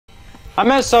I'm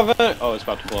at 7. Oh, it's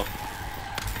about to blow.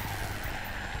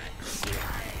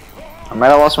 I might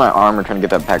have lost my armor trying to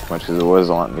get that pack punch because it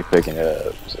wasn't letting me picking it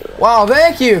up. So. Wow,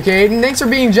 thank you, Caden. Thanks for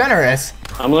being generous.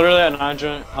 I'm literally at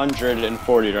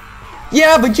 140 right.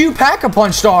 Yeah, but you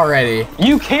pack-a-punched already.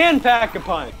 You can pack a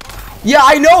punch. Yeah,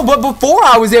 I know, but before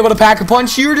I was able to pack a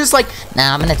punch, you were just like,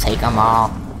 nah, I'm gonna take them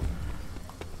all.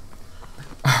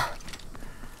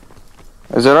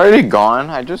 Is it already gone?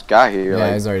 I just got here. Yeah,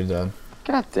 like, it's already done.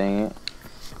 God dang it.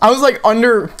 I was like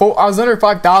under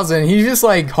 5,000. He's just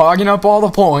like hogging up all the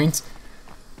points.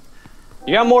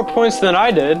 You got more points than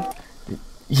I did.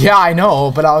 Yeah, I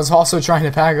know, but I was also trying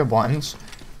to pack a punch.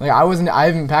 Like I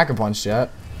haven't pack a punched yet.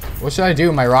 What should I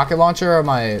do? My rocket launcher or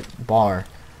my bar?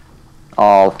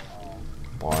 Oh.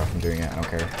 Bar, I'm doing it. I don't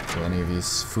care what any of these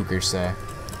fookers say.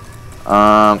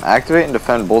 Activate and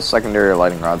defend both secondary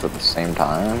lighting rods at the same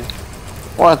time.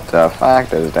 What the fuck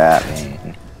does that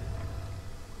mean?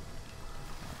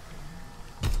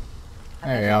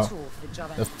 There you go.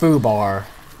 The foo bar.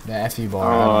 The FU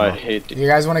bar. Oh, I hate You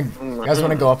guys wanna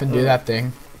go up and do that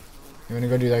thing? You wanna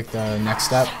go do like the next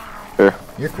step? Sure.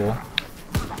 You're cool.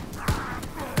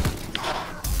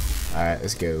 Alright,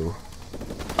 let's go.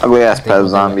 Ugly ass pet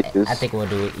zombies. I think we'll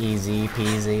do it easy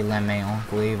peasy lemon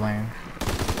Cleveland.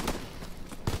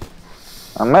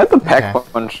 I'm at the pack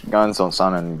punch guns don't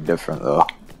sound any different though.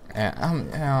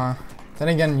 Yeah, then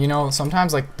again, you know,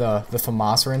 sometimes like the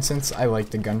FAMAS for instance, I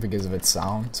like the gun because of its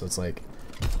sound, so it's like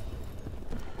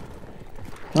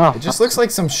it just looks like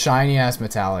some shiny ass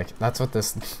metallic. That's what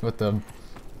the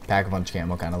Pack-a-Punch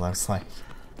camo kinda looks like.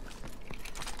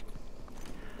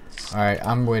 Alright,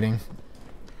 I'm waiting.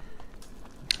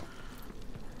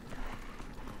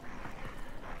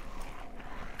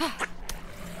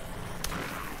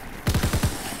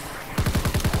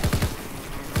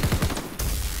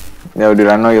 Yo, dude,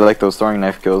 I know you like those throwing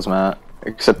knife kills, Matt.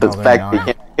 Except the fact that you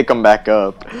can't pick them back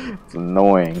up. It's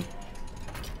annoying.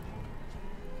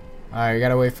 Alright, you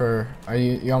gotta wait for... Are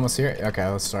you almost here? Okay,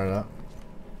 let's start it up.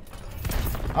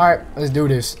 Alright, let's do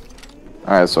this.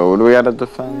 Alright, so what do we gotta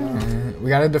defend? We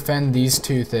gotta defend these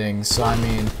two things. So, I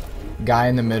mean, guy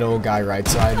in the middle, guy right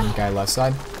side, and guy left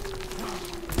side.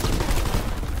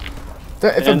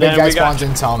 If a big guy spawns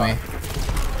in, tell me.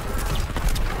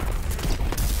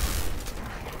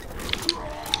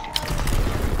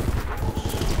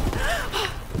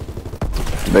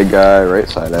 Big guy, right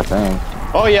side, I think.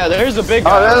 Oh yeah, there's a big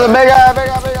guy. Oh, there's a big guy, big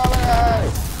guy, big guy, big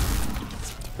guy.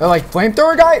 They're like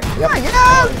flamethrower guy? Yep. Yeah.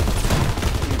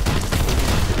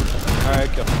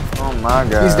 Alright, kill. Oh my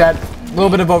god. He's dead. A little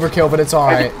bit of overkill, but it's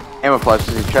alright. Camouflage,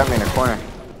 he trapped me in a corner.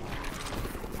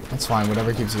 That's fine,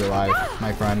 whatever keeps you alive,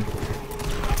 my friend.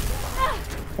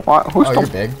 What? Who's you're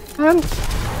big. Man?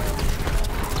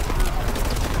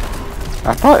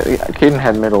 I thought Caden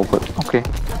had middle, but okay.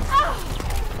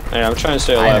 Hey, I'm trying to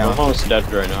stay alive. I'm almost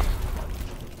dead right now.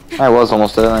 I was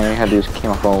almost dead, and I had to use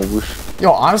camouflage whoosh.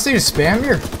 Yo, honestly, just spam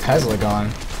your Tesla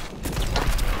gun.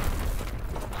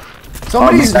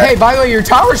 Somebody's. Hey, by the way, your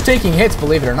tower's taking hits,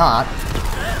 believe it or not.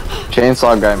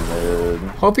 Chainsaw guy mid.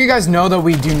 Hope you guys know that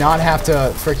we do not have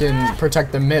to freaking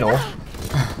protect the middle. I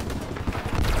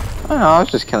don't know, I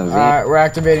was just killing Z. Alright, we're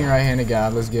activating right-handed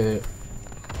god. Let's get it.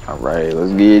 Alright,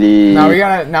 let's get it. Now we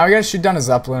gotta shoot down a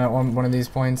Zeppelin at one of these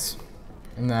points.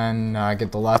 And then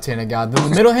get the left-handed god. Then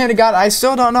the middle-handed god, I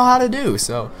still don't know how to do,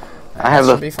 so... I have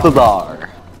the Thadar.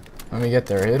 When we get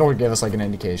there, it'll give us like an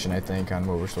indication, I think, on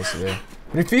what we're supposed to do.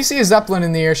 But if you see a Zeppelin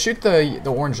in the air, shoot the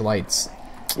orange lights.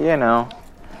 You know.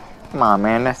 Come on,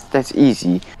 man, that's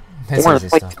easy. That's orange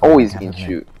easy lights stuff, always mean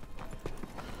shoot.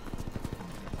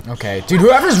 Okay, dude,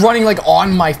 whoever's running like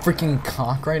on my freaking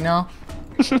cock right now,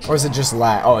 or is it just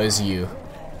lag? Oh, it's you.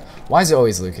 Why is it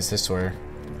always Lucas? I swear.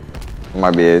 My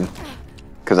bad.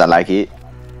 Cause I like it.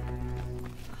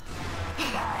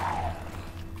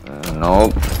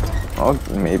 Nope. Oh,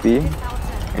 maybe.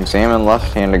 Examine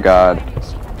left-handed god.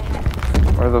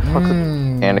 Where the fuck is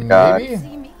left-handed god? Maybe?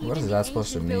 What is that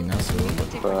supposed to mean? That's I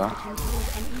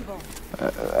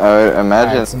would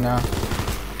imagine. Right, so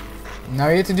now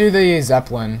you have to do the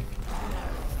Zeppelin.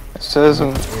 It says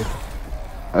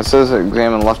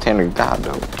examine left-handed god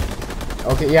though.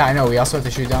 Okay, yeah, I know. We also have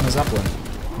to shoot down the Zeppelin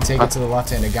and take it to the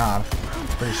left-handed god.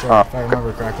 Pretty sure, if I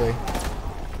remember correctly.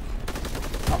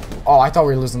 Oh, I thought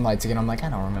we were losing lights again. I'm like, I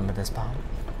don't remember this part.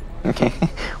 Okay.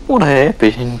 What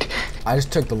happened? I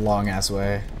just took the long ass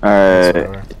way. Alright.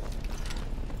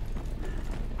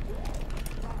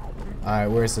 Alright,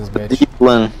 where's this bitch?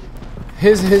 Zeppelin.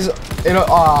 It'll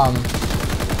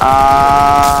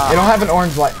have an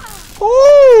orange light.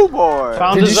 Oh boy!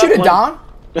 Did you shoot it down?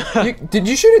 Did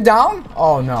you shoot it down?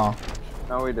 Oh no.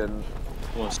 No, we didn't.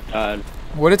 Almost died.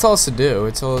 What did it tell us to do?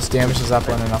 It told us damage the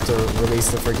Zeppelin enough to release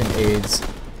the freaking AIDS.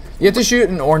 You have to shoot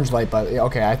an orange light, but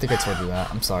okay, I think I told you that.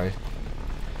 I'm sorry.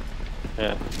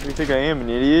 Yeah. You think I am an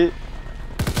idiot?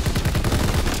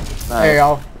 There you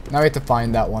go. Now we have to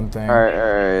find that one thing.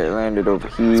 Alright, landed over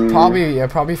here. It's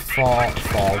probably fall.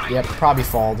 Yep, probably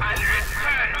falled.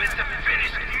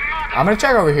 I'm gonna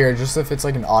check over here just if it's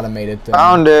like an automated thing.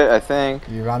 Found it, I think.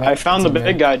 You found it? I found the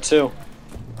big guy too.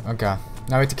 Okay.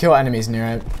 Now we have to kill enemies near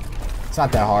it. It's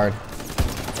not that hard.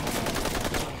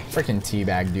 Freaking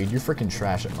teabag, dude. You're freaking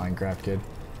trash at Minecraft, kid.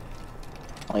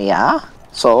 Oh, yeah?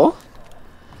 So?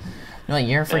 No,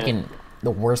 you're freaking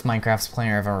the worst Minecraft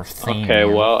player I've ever seen. Okay,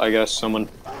 man. well, I guess someone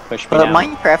pushed me But down.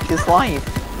 Minecraft is life.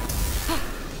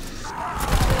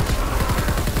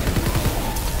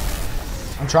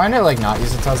 I'm trying to like not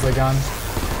use the Tesla gun.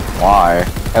 Why? It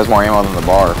has more ammo than the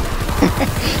bar.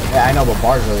 Yeah, I know, but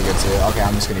bar's really good too. Okay,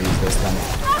 I'm just gonna use this then.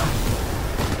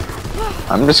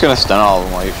 I'm just gonna stun all of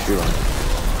them while you shoot them.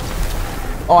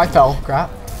 Oh, I fell.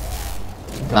 Crap.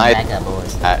 Nice. Back up,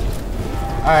 boys.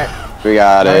 Alright. We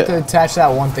got I have it. to attach that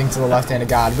one thing to the left hand of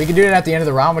God. We can do it at the end of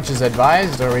the round, which is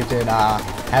advised, or we could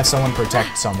have someone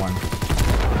protect someone.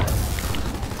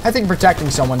 I think protecting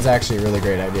someone's actually a really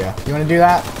great idea. You want to do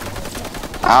that?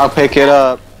 I'll pick it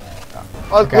up.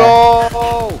 Let's Okay.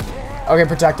 go! Okay,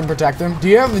 protect him, protect him. Do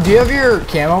you have your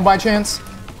camo by chance?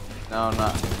 No,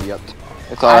 not yet.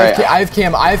 It's alright. I have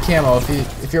camo. I have camo.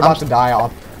 If you're about to die,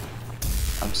 I'll.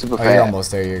 I'm super Oh, fast. you're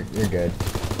almost there. You're good.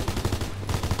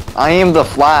 I am the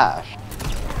Flash.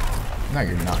 No,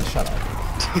 you're not. Shut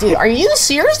up. Dude, are you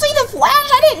seriously the Flash?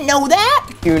 I didn't know that.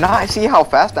 Do you not see how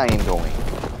fast I am going?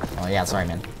 Oh yeah, sorry,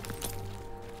 man.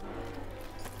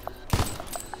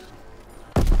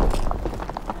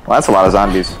 Well, that's a lot of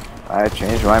zombies. I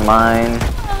changed my mind.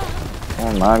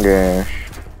 Oh my gosh.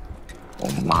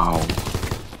 Oh my.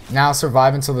 Now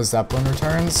survive until the Zeppelin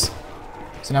returns.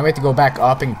 So now we have to go back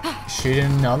up and shoot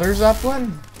another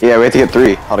Zeppelin? Yeah, we have to get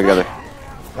 3 altogether.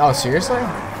 Oh, seriously?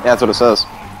 Yeah, that's what it says.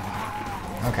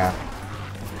 Okay.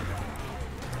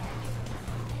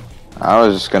 I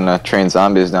was just gonna train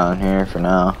zombies down here for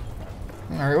now.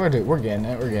 Alright, we're getting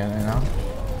it. We're getting it now.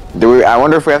 I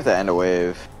wonder if we have to end a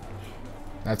wave.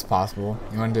 That's possible.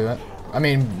 You want to do it? I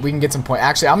mean, we can get some point.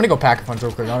 Actually, I'm gonna go pack a punch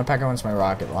real quick. I want to pack a punch my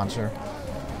rocket launcher.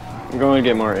 I'm going to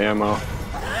get more ammo.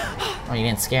 Oh, you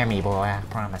didn't scare me, boy. I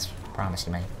promise. Promise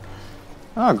you, man.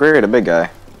 Oh, great, a big guy.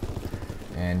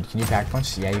 And can you pack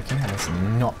punch? Yeah, you can. That's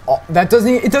no. Oh, that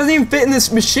doesn't. It doesn't even fit in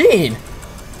this machine.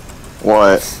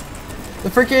 What? The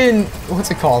freaking. What's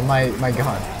it called? My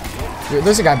gun.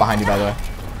 There's a guy behind you, by the way.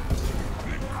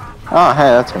 Oh, hey,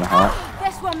 that's gonna help.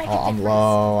 Oh, I'm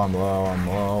low. I'm low. I'm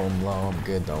low. I'm low. I'm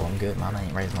good though. I'm good. Mama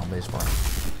ain't raising no bitch for it.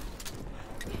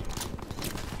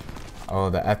 Oh,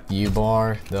 the FU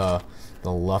bar. The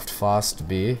Luftfast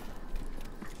B.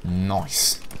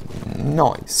 Nice.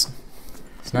 Nice.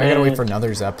 So now I gotta wait for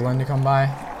another Zeppelin to come by.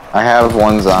 I have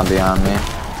 1 zombie on me.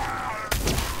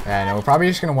 Yeah, no, we're probably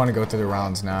just gonna want to go through the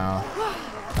rounds now.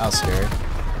 That was scary.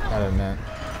 Gotta admit.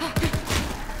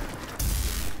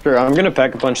 Sure, I'm going to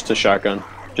pack a punch to shotgun.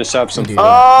 Just have some Do fun.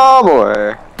 that. Oh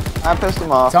boy. I pissed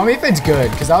him off. Tell me if it's good,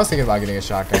 because I was thinking about getting a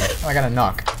shotgun. Oh, I got a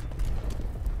knock.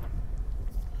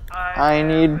 I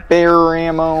need bear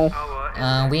ammo.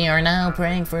 We are now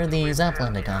praying for the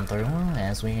Zeppelin to come through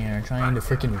as we are trying to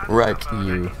freaking Wreck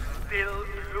you.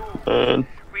 Man.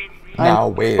 Now,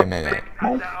 wait a minute.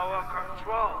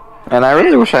 And I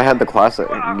really wish I had the class that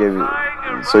could give you,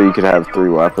 so you could have 3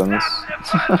 weapons.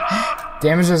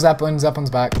 Damage the Zeppelin. Zeppelin's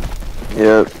back.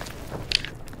 Yep.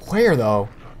 Where, though?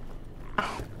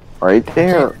 Right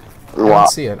there. I don't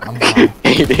see it. I'm blind.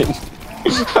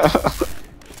 Aiden.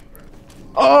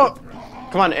 Oh!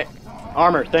 Come on,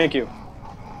 armor, thank you.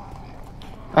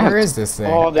 Where is this thing?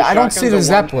 Oh, the I don't see the shotgun's a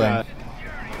Zeppelin. one-shot.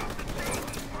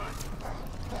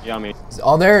 Yummy.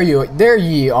 Oh, there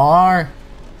ye are.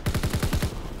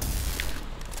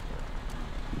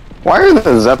 Why are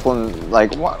the Zeppelin,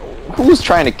 like, who's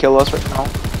trying to kill us right now?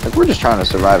 Like, we're just trying to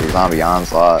survive a zombie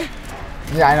onslaught.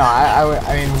 Yeah, I know.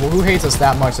 I mean, who hates us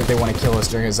that much that they want to kill us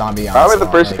during a zombie onslaught? Probably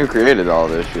the person like, who created all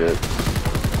this shit.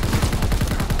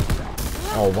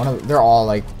 Oh, they're all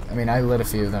like. I mean, I lit a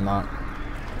few of them up.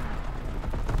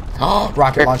 Oh,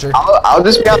 rocket launcher. I'll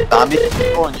just be on zombie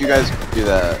people and you guys can do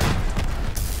that.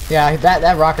 Yeah,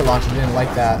 that rocket launcher didn't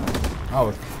like that.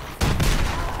 Oh,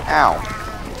 Ow.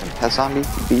 That zombie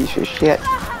piece of shit.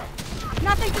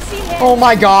 Nothing to see here. oh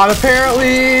my God!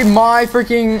 Apparently, my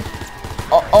freaking.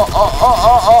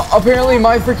 Apparently,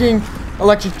 my freaking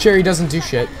electric cherry doesn't do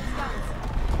shit.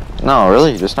 No,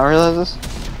 really? You just not realize this?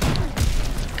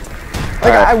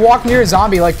 Like, I walked near a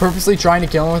zombie, like, purposely trying to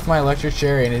kill him with my electric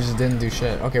cherry, and it just didn't do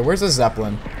shit. Okay, where's the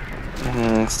Zeppelin?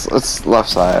 It's left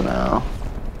side now.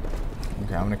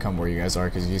 Okay, I'm gonna come where you guys are,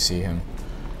 because you see him.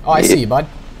 Oh, I see you, bud.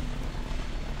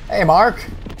 Hey, Mark.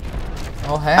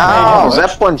 Oh, hey. Ow,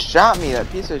 Zeppelin shot me, that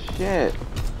piece of shit.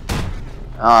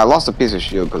 Oh, I lost a piece of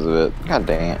shield because of it. God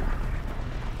dang it.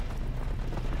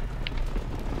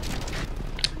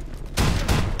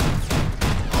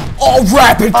 Oh,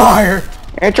 rapid fire!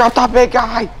 It dropped that big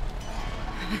guy!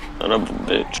 Son of a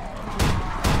bitch.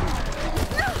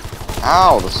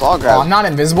 Ow, the saw guy. Oh, I'm not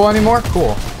invisible anymore?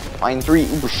 Cool. Line 3.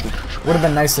 Would have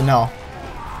been nice to know.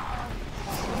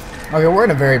 Okay, we're in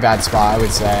a very bad spot, I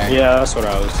would say. Yeah, that's what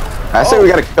I was. I say we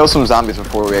gotta kill some zombies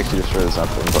before we actually destroy this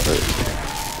Zeppelin.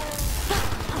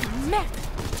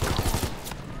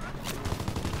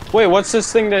 Wait, what's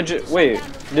this thing that wait,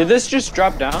 did this just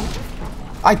drop down?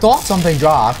 I thought something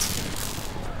dropped.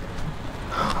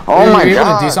 Oh my god! Were you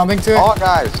able to do something to it? Oh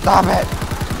guys, stop it!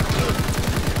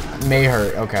 May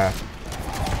hurt, okay.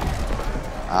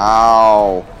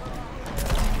 Ow.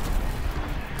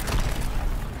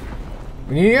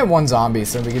 We need to get one zombie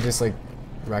so we could just like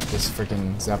wreck this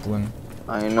freaking Zeppelin.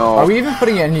 I know. Are we even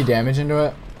putting any damage into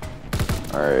it?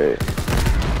 Alright.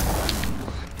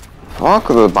 Fuck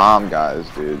the bomb guys,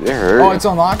 dude. They hurt. Oh, it's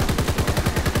unlocked?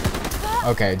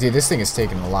 Okay, dude, this thing is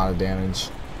taking a lot of damage.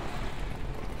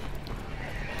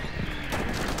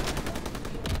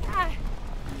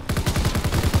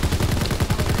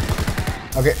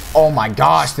 Okay, oh my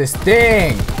gosh, this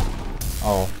thing!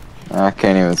 Oh. I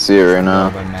can't even see it right now.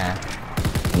 But man.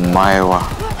 Maiwa.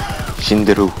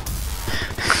 Shinderu.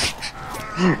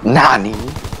 Nani?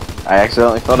 I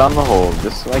accidentally fell down the hole,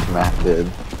 just like Matt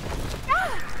did.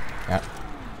 Yep.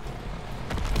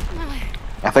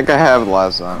 I think I have the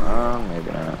last one. Oh,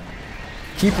 maybe not.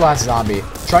 Keep last zombie.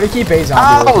 Try to keep a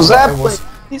zombie. Oh, Zeppelin!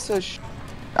 Piece of sh...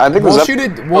 I think We'll shoot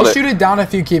it. We'll shoot it down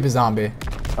if you keep a zombie.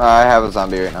 I have a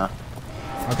zombie right now.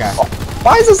 Okay. Oh,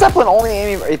 why is the Zeppelin only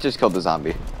aiming? It just killed the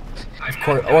zombie. Of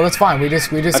course. Well, that's fine. We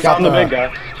just I got found the big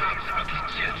guy.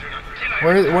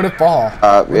 Where'd it fall?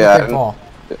 Yeah. Where'd it fall?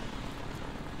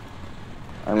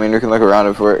 I mean, we can look around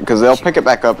it for it, because they'll pick it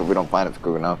back up if we don't find it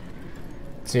quick enough.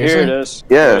 Seriously? Here it is.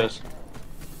 Yeah. Here it is.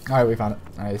 Alright, we found it.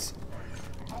 Nice.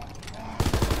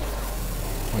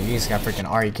 Well, you just got freaking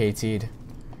REKT'd.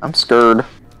 I'm scared.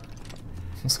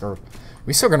 I'm scared.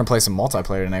 We still gonna play some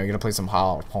multiplayer tonight. We're gonna play some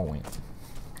Hollow Point.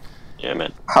 Yeah,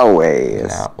 man. Always.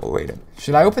 Yeah, wait.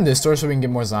 Should I open this door so we can get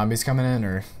more zombies coming in,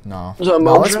 or no? So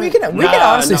No, let's, we can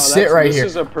honestly sit right here.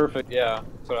 This is a perfect, yeah.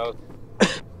 That's what I was.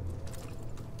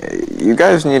 You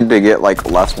guys need to get like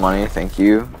less money, thank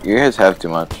you. You guys have too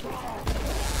much.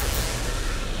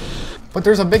 But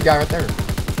there's a big guy right there.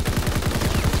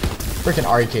 Freaking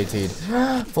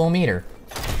REKT'd. Full meter.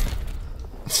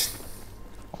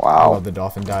 I Wow. love the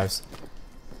dolphin dives.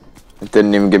 It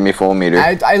didn't even give me full meter.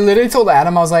 I literally told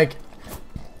Adam, I was like,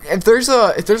 if there's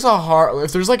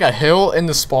like a hill in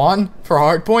the spawn for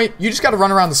hard point, you just gotta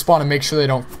run around the spawn and make sure they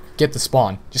don't get the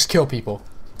spawn. Just kill people.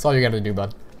 That's all you gotta do,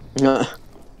 bud.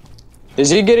 Is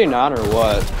he getting on or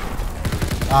what?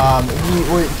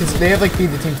 Because they have like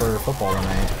feed the team for football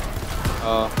tonight.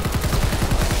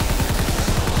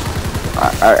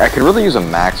 I could really use a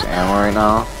max ammo right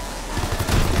now.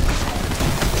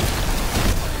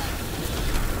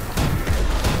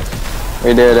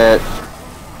 We did it.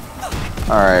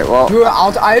 Alright, well. Dude,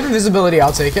 I have invisibility,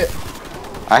 I'll take it.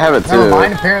 I have it too. Never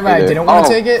mind, apparently I didn't want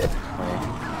to take it.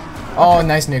 Oh,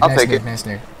 nice nuke, I'll nice take nuke, it. nice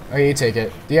nuke. Oh, you take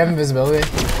it. Do you have invisibility?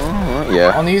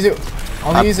 Yeah. Only use it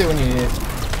when you need it.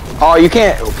 Oh, you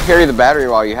can't carry the battery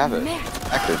while you have it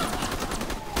active.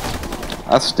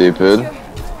 That's stupid.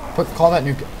 Call that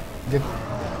nuke.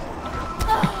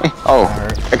 Oh,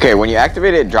 okay, when you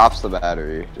activate it, it drops the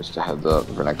battery. Just a heads up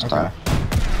for next time.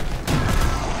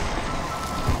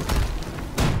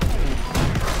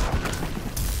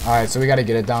 Alright, so we gotta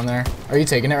get it down there. Are you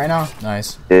taking it right now?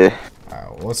 Nice. Yeah.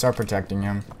 Alright, well, let's start protecting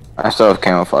him. I still have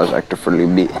camouflage active for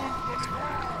Luby.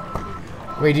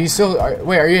 Wait, do you still...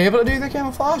 wait, are you able to do the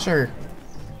camouflage, or...?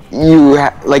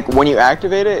 Like, when you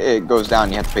activate it, it goes down,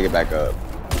 you have to pick it back up.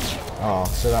 Oh,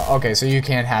 so that, okay, so you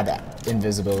can't have that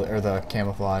invisibility, or the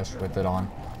camouflage with it on.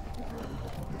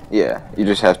 Yeah, you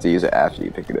just have to use it after you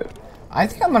pick it up. I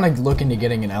think I'm gonna look into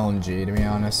getting an LMG, to be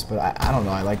honest, but I don't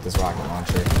know, I like this rocket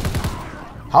launcher.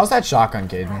 How's that shotgun,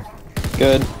 Caden?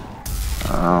 Good.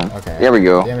 Okay. There we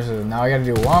go. Now I gotta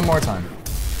do it one more time.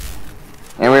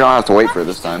 And we don't have to wait for it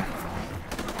this time.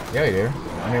 Yeah, we do.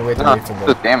 I mean, wait No, for it's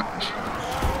the... damage.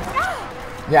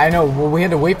 Yeah, I know. Well, we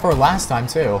had to wait for it last time,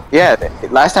 too. Yeah,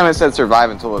 last time it said survive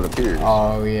until it appeared.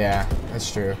 Oh, yeah.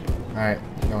 That's true. Alright,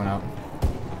 going out.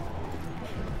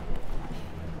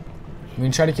 We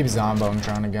can try to keep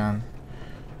Zombo-tron again.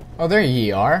 Oh, there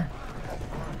ye are.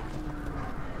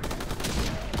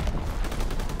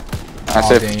 I Oh,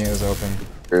 said dang, it was open.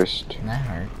 first. That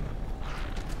hurt.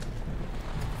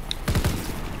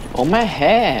 Oh, my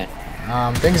head.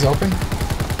 Thing's open.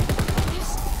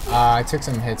 I took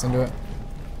some hits into it.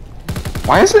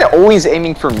 Why is it always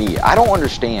aiming for me? I don't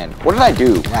understand. What did I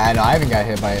do? Yeah, I know, I haven't got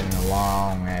hit by it in a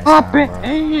long ass Stop time, it! bro.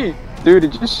 Hey, dude,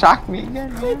 it just shocked me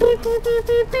again.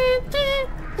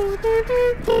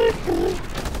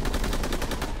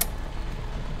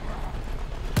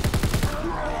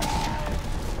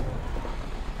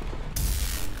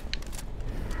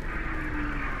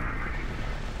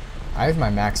 I have my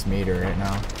max meter right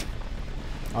now.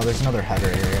 Oh, there's another head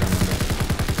right here. I don't remember.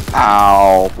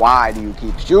 Ow! Why do you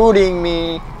keep shooting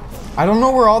me? I don't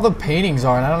know where all the paintings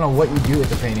are, and I don't know what you do with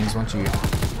the paintings once you.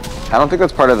 I don't think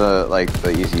that's part of the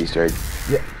the easy Easter egg.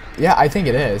 Yeah, I think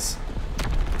it is.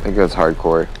 I think that's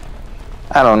hardcore.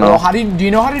 I don't know. Well, how do you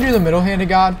know how to do the middle-handed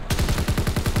god?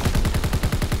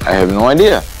 I have no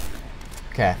idea.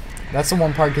 Okay, that's the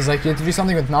one part because like you have to do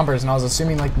something with numbers, and I was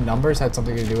assuming like numbers had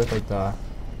something to do with like the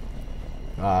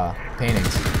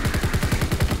paintings.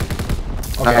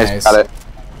 Okay, Nice, got it.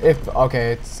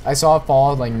 I saw it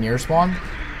fall like near spawn.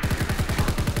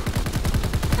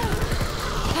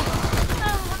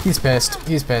 He's pissed.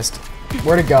 He's pissed.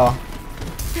 Where'd it go?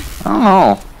 I don't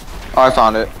know. Oh, I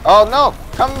found it. Oh no!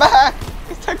 Come back!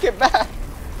 He took it back.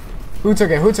 Who took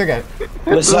it? Who took it?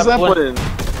 The Zeppelin.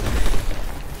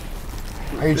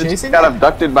 Are you It chasing? got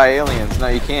abducted by aliens. No,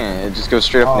 you can't. It just goes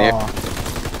straight up in the air.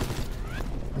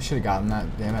 We should have gotten that.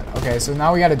 Damn it. Okay, so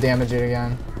now we gotta damage it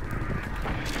again.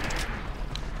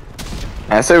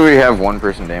 I say we have one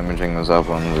person damaging the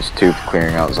Zeppelin, just two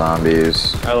clearing out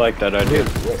zombies. I like that idea.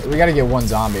 We gotta get one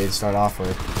zombie to start off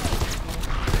with.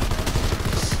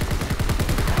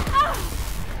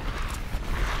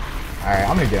 Alright,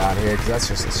 I'm gonna get out of here because that's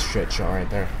just a shit show right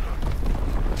there.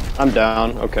 I'm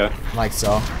down. Okay. Like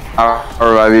so. I'll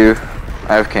revive you.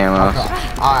 I have camo.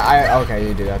 Okay,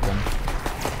 you do that then.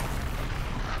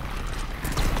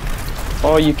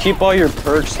 Oh, you keep all your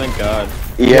perks. Thank God.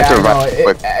 You have to I know, revive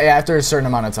quick. after a certain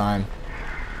amount of time.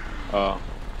 Oh.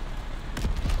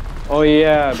 Oh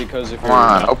yeah, because if Come you're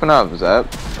on, open up,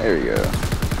 Zep. There you go.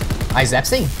 I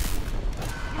Zepsy.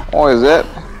 Oh, is it?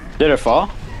 Did it fall?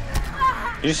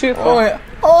 Did you see it fall? Oh yeah.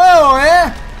 Oh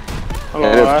yeah.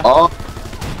 Hello, Did it fall?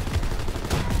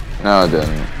 No, it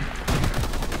didn't.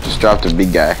 Just dropped a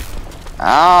big guy.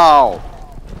 Ow!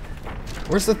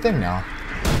 Where's the thing now?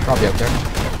 Probably up there.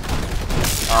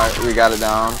 Alright, we got it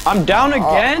down. I'm down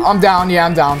again? I'm down. Yeah,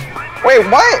 I'm down. Wait,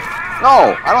 what?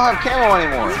 No, I don't have camo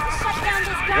anymore.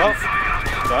 Well,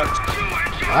 sucks.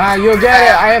 You'll get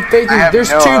it. I have faith in you. There's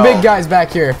no two health. big guys back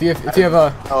here. If you have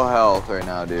a. No health right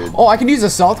now, dude. Oh, I can use a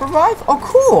self revive. Oh,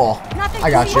 cool. Nothing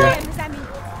I got to see you. here, Miss Emmy.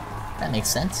 That makes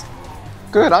sense.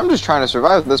 Good, I'm just trying to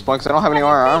survive at this point because I don't have any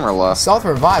more armor left. Self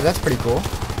revive. That's pretty cool.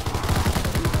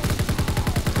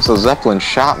 So Zeppelin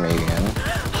shot me again.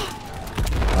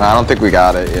 I don't think we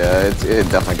got it. Yeah, it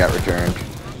definitely got returned.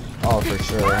 Oh, for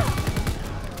sure.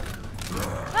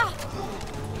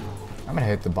 I'm gonna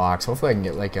hit the box. Hopefully I can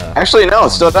get like a... Actually, no,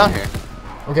 it's still down here.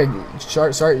 Okay,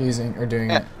 start using or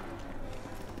doing it.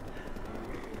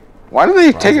 Why did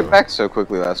they take it back so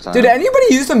quickly last time? Did anybody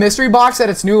use the mystery box at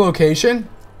its new location?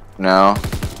 No.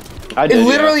 I It did.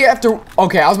 literally after...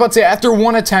 Okay, I was about to say after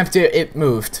one attempt it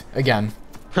moved again.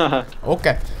 Yeah.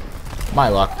 Okay. My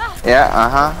luck. Yeah,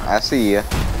 uh-huh. I see ya.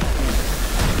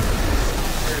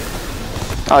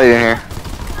 Oh, you in here.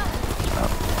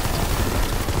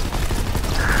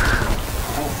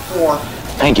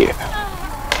 Thank you.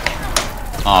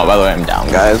 Oh, by the way, I'm down,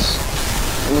 guys.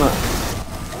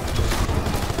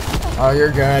 Oh,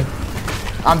 you're good.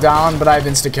 I'm down, but I have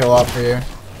insta-kill up for you.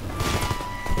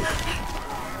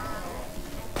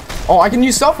 Oh, I can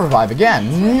use self-revive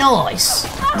again. Nice!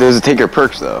 Does it take your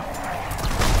perks, though?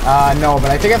 No,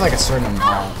 but I think I have like a certain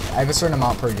amount. I have a certain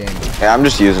amount per game. Yeah, I'm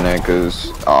just using it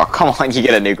because... Oh, come on, you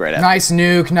get a nuke right after. Nice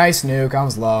nuke, nice nuke. I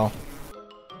was low.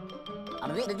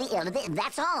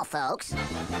 That's all, folks.